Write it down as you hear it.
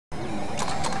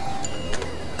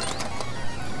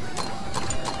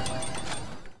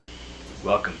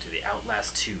Welcome to the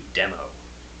Outlast 2 demo.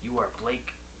 You are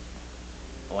Blake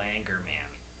Langerman,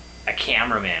 a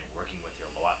cameraman working with your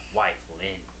wife,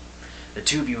 Lynn. The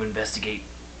two of you investigate...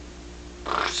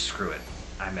 Screw it.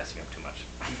 I'm messing up too much.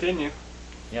 Continue.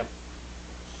 Yep.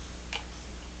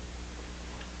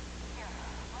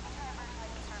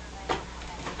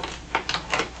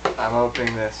 I'm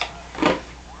opening this.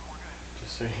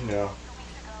 Just so you know.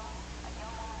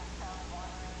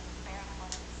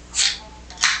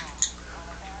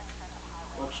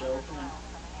 What's your opening?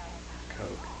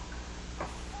 Coke.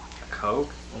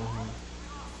 Coke? Mm-hmm.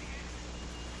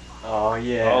 Oh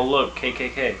yeah. Oh look,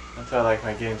 KKK. That's how I like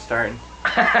my game starting.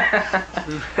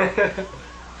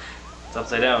 It's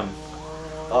upside down.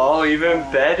 Oh,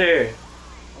 even better.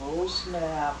 Oh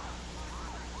snap.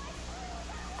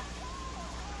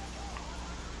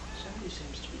 Somebody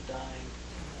seems to be dying.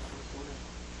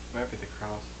 Might be the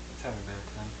cross. It's having a bad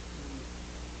time.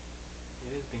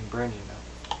 It is being burned, you know.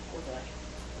 Poor guy.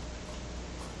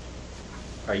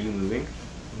 Are you moving?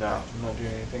 No, I'm not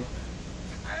doing anything.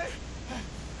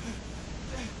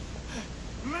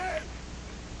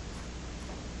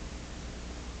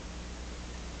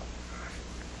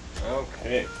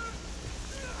 Okay.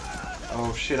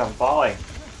 Oh shit, I'm falling.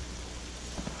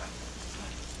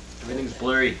 Everything's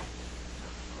blurry.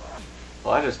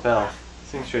 Well, I just fell.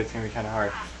 Seeing straight's gonna be kind of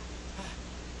hard.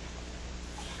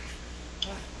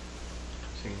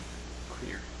 Seeing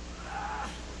clear.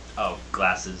 Oh,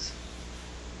 glasses.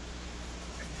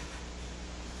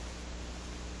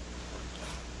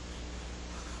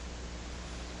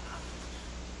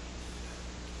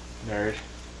 Nerd.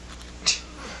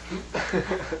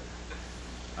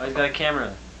 Oh, he's got a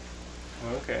camera.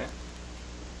 Okay.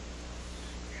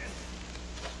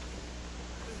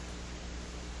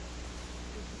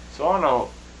 So I don't know.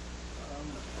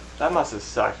 That must have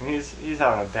sucked. He's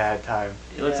having a bad time.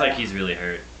 It looks like he's really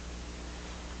hurt.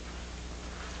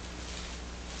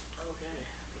 Okay,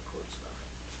 record stuff.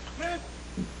 Okay.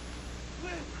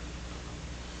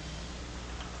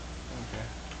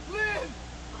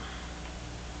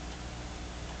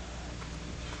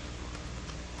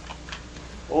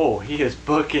 Oh, he is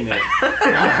booking it.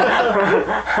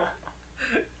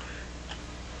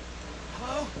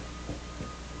 Hello?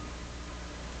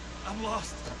 I'm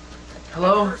lost.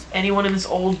 Hello? Anyone in this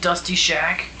old dusty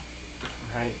shack?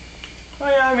 Right. Oh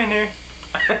yeah, I'm in here.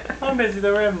 I'm busy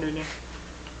though. We're having dinner.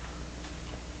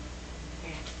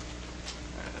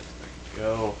 Alright, let's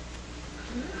go.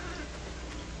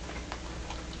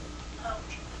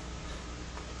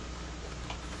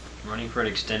 Running for an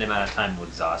extended amount of time will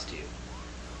exhaust you.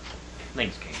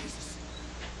 Thanks, King.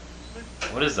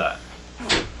 What is that?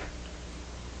 Oh,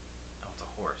 it's a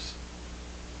horse.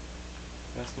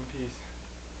 Rest in peace.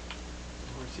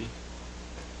 Horsey.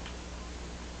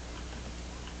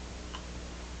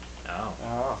 Oh.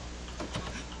 Oh.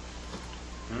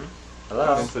 Hmm?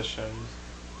 Hello? That's the shows.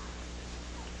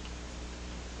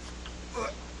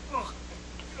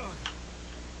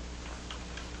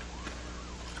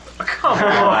 Come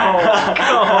on!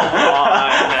 Come on!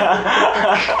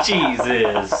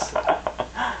 Jesus! I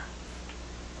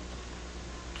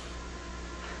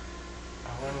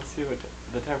want to see what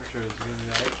the temperature is really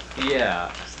like.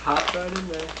 Yeah. Just hop right in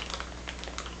there.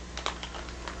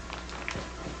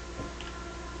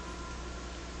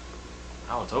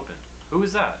 Oh, it's open. Who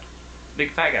is that?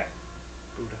 Big fat guy.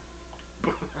 Buddha.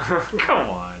 Come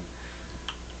on.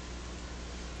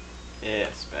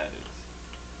 Yes, bad is.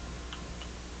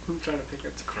 I'm trying to pick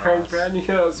up the cross. Brad, you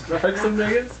know, spark some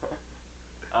niggas.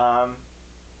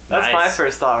 That's Nice. my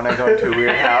first thought when I go into a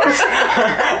weird house.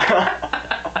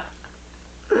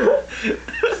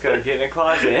 Just gotta get in a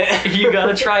closet. You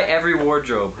gotta try every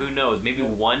wardrobe. Who knows? Maybe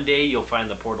one day you'll find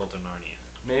the portal to Narnia.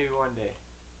 Maybe one day.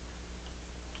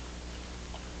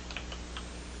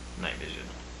 Night vision.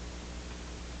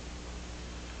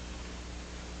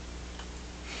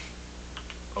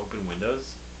 Open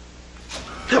windows?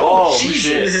 Oh,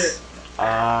 Jesus! shit.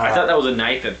 I thought that was a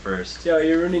knife at first. Yo,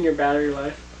 you're ruining your battery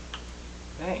life.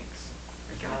 Thanks.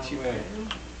 I got you, Wait. man.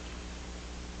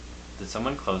 Did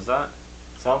someone close that?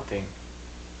 Something.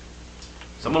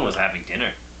 Someone was having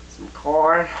dinner. Some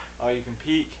corn. Oh, you can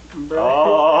peek. Bro.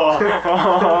 Oh.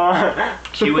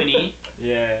 Q&E?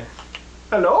 Yeah.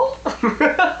 Hello?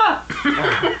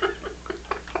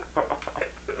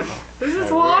 Is this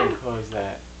Alright, we're one? gonna close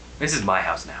that. This is my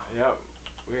house now. Yep.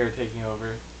 We are taking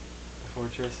over the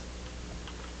fortress.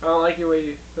 I don't like the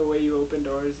way you open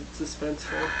doors. It's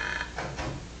suspenseful.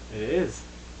 It is.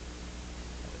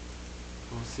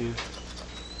 We'll see.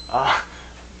 Ah,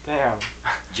 damn.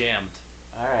 Jammed.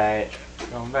 Alright.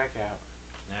 Going back out.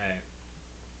 Alright.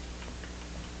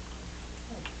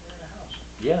 Oh, we're in a house.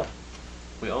 Yeah.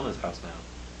 We own this house now.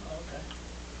 Oh, okay.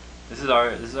 This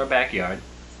is our backyard.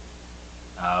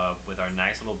 With our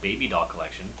nice little baby doll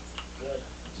collection. Good.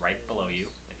 That's Right very below nice.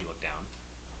 you, if you look down.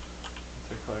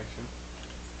 It's a collection.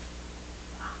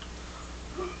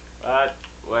 What?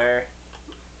 Where?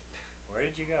 Where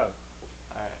did you go?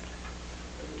 Alright.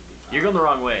 You're going the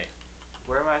wrong way.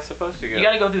 Where am I supposed to go? You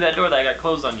gotta go through that door that got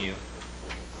closed on you.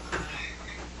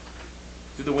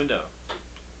 Through the window.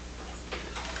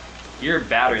 Your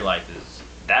battery life is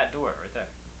that door right there.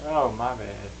 Oh, my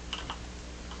bad.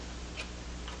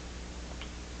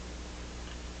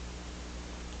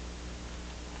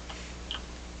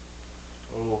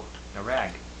 Oh, A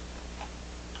rag.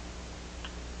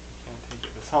 can't take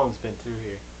it. But someone's been through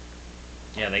here.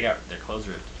 Yeah, they got their clothes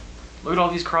ripped. Look at all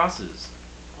these crosses.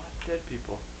 What? Dead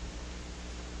people.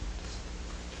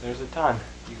 There's a ton.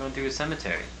 You're going through a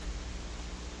cemetery.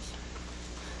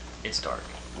 It's dark.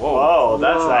 Whoa,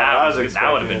 that's not what I was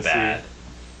that would have been expecting to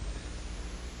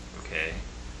bad. Okay.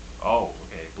 Oh,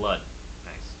 okay. Blood.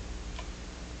 Nice.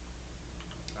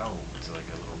 Oh, it's like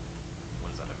a little.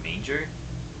 What is that? A manger?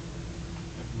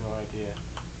 I have no idea.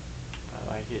 I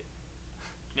like it.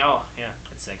 No. Yeah,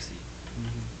 it's sexy.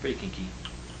 Mm-hmm. Pretty kinky.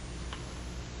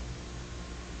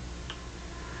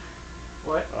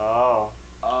 What? Oh.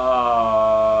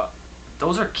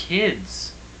 Those are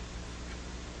kids.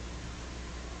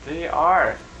 They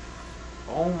are.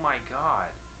 Oh my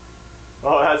god.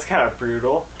 Oh, that's kind of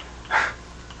brutal.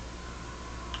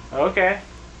 Okay.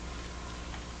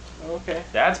 Okay.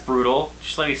 That's brutal.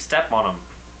 Just let me step on them.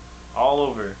 All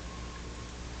over.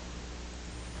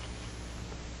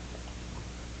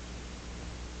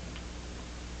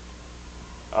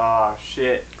 Oh,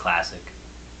 shit. Classic.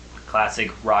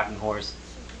 Classic rocking horse.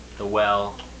 The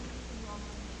well.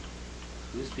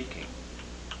 Who's speaking?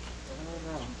 I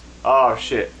don't know. Oh,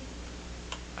 shit.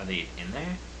 Are they in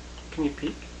there? Can you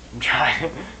peek? I'm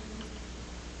trying.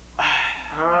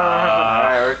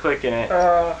 Alright, we're clicking it.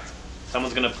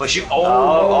 Someone's gonna push you.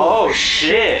 Oh,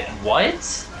 shit. What?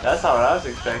 That's not what I was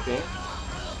expecting.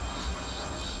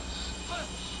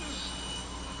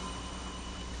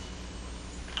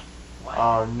 What?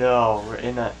 Oh no, we're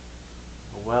in a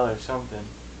well or something.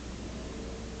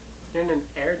 You're in an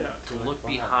air duct. To look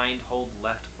behind, hold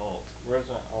left volt. Where's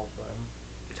my alt button?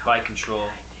 It's by control.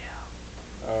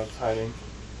 Oh, it's hiding.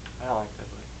 I don't like that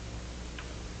way.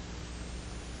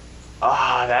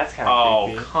 Ah, that's kind of Oh,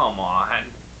 creepy. come on. I kind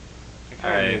of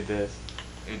Alright. need this.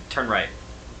 Turn right.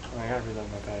 Oh, I gotta reload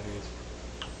my batteries.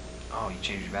 Oh, you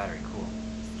changed your battery. Cool.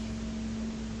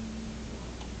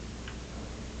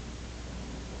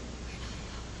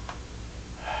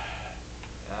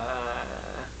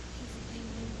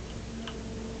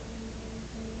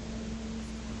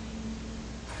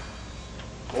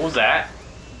 What was that?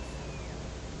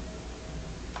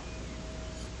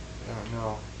 I don't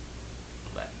know.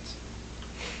 Left.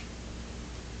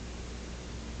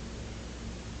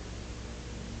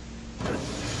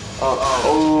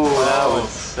 Oh, that Oh. would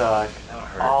suck. That would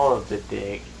hurt. All of the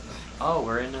dick. Oh,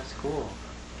 we're in a school.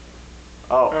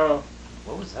 Oh, Oh.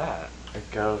 What was that? a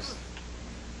ghost.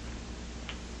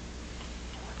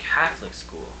 Catholic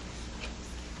school.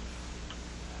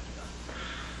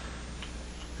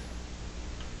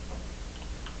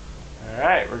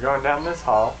 Alright, we're going down this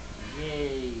hall.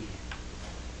 Yay.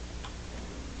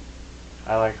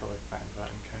 I like the look find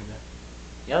button, kinda.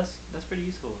 Yes, that's pretty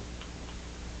useful.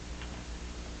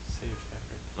 Save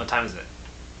effort. What time is it?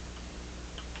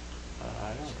 I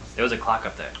don't know. There was a clock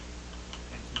up there.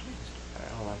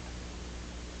 Alright, hold on.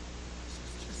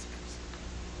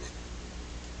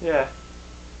 Yeah.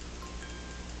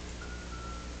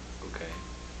 Okay.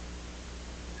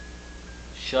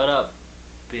 Shut up,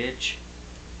 bitch.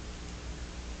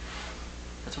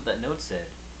 That's what that note said.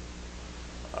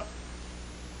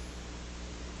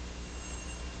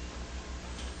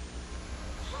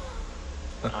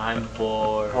 I'm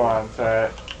bored. Hold on,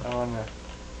 sorry. I wanna.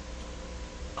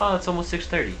 Oh, it's almost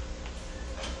 6:30.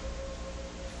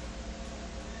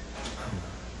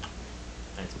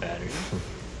 Nice battery.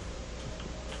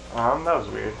 That was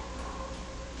weird.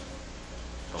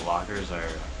 The lockers are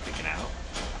picking out.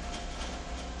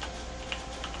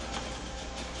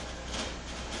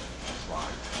 It's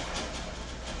locked.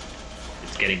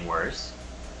 It's getting worse.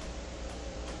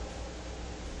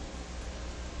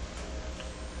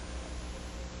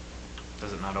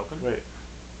 Does it not open? Wait.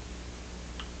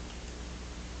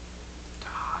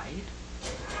 Tied?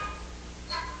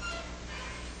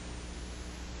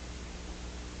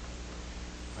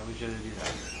 Why would you have to do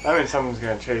that? That means someone's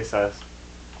gonna chase us.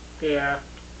 Yeah.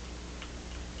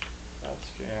 That's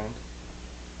jammed.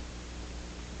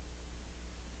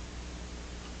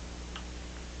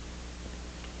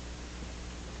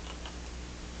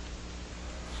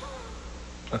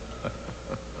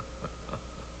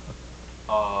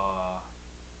 Oh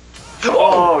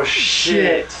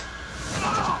shit!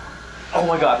 Oh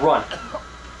my god, run!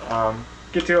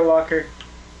 Get to a locker.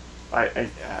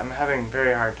 I'm having a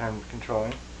very hard time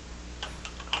controlling.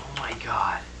 Oh my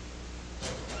god.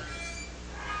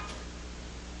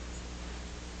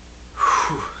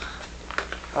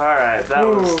 Alright, that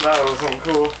wasn't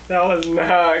cool. That was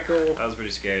not cool. That was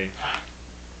pretty scary.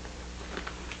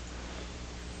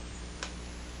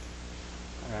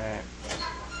 Alright.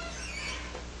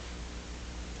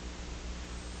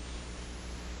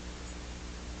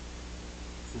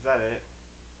 Is that it?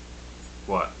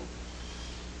 What?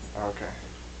 Okay.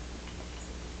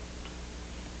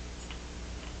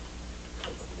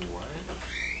 What?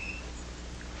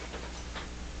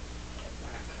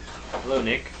 Hello,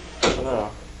 Nick. Hello.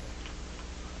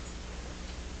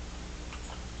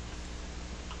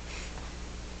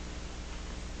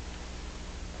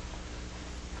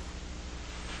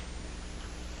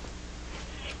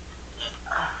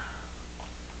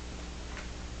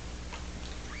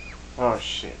 Oh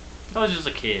shit. That was just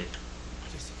a kid.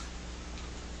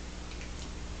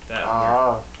 That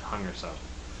Oh. hung herself.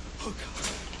 Oh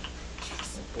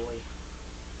boy.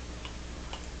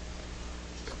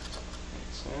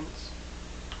 Makes sense.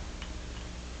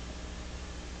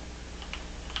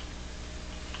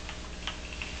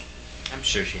 I'm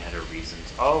sure she had her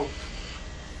reasons. Oh.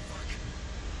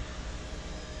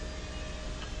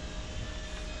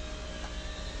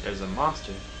 There's a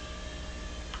monster.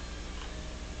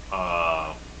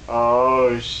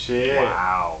 Oh shit.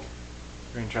 Wow.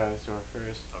 We're gonna try this door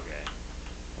first. Okay.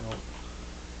 Nope.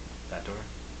 That door.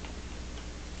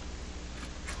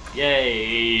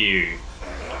 Yay!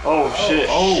 Oh shit.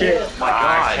 Oh shit. my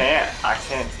god. I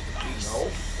can't.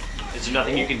 Is there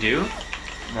nothing you can do?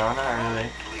 No, not really.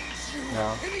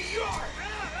 No.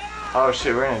 Oh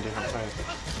shit, we're in a different place.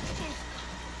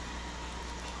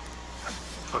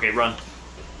 Okay, run.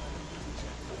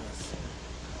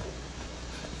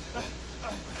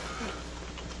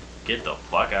 Get the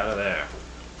fuck out of there.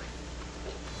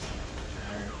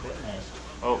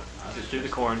 Oh, just through the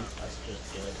corn. That's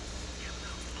just good.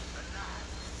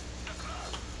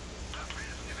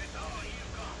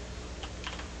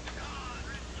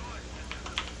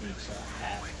 Needs a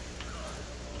hat.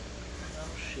 Oh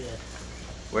shit.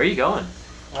 Where are you going?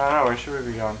 I don't know, where should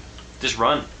we be going? Just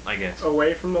run, I guess.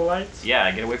 Away from the lights?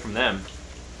 Yeah, get away from them.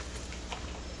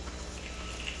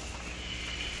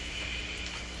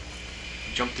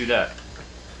 Jump through that.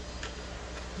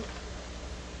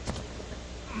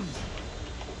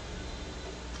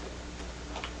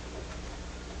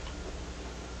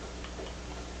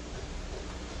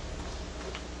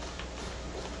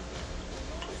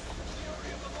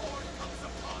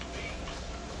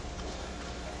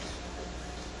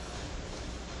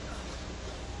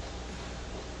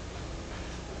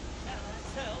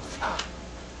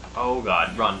 Oh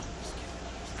god, run.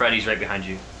 Freddy's right behind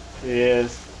you. He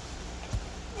is.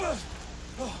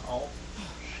 Oh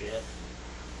shit.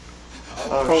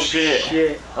 Oh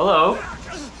shit. Hello.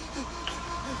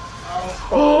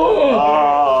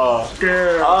 Oh.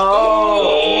 Scared.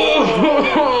 Oh.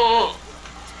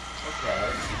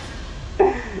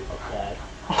 Okay. Okay.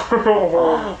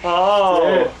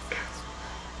 Oh.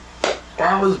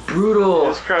 That was brutal.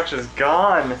 This crutch is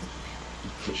gone.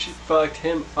 She fucked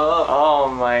him up. Oh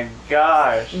my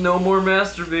gosh. No more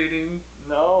masturbating.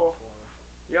 No.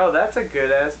 Yo, that's a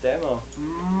good ass demo.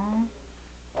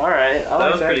 Alright.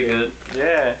 That was pretty good.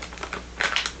 Yeah.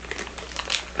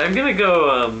 I'm gonna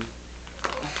go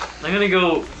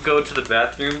go to the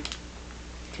bathroom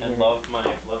and love my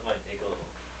take a little.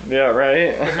 Yeah,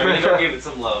 right? I'm gonna go give it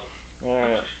some love.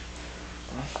 Alright.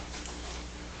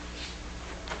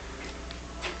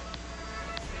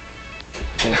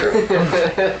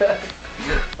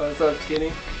 What's up,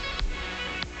 skinny?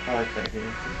 I like that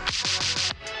game.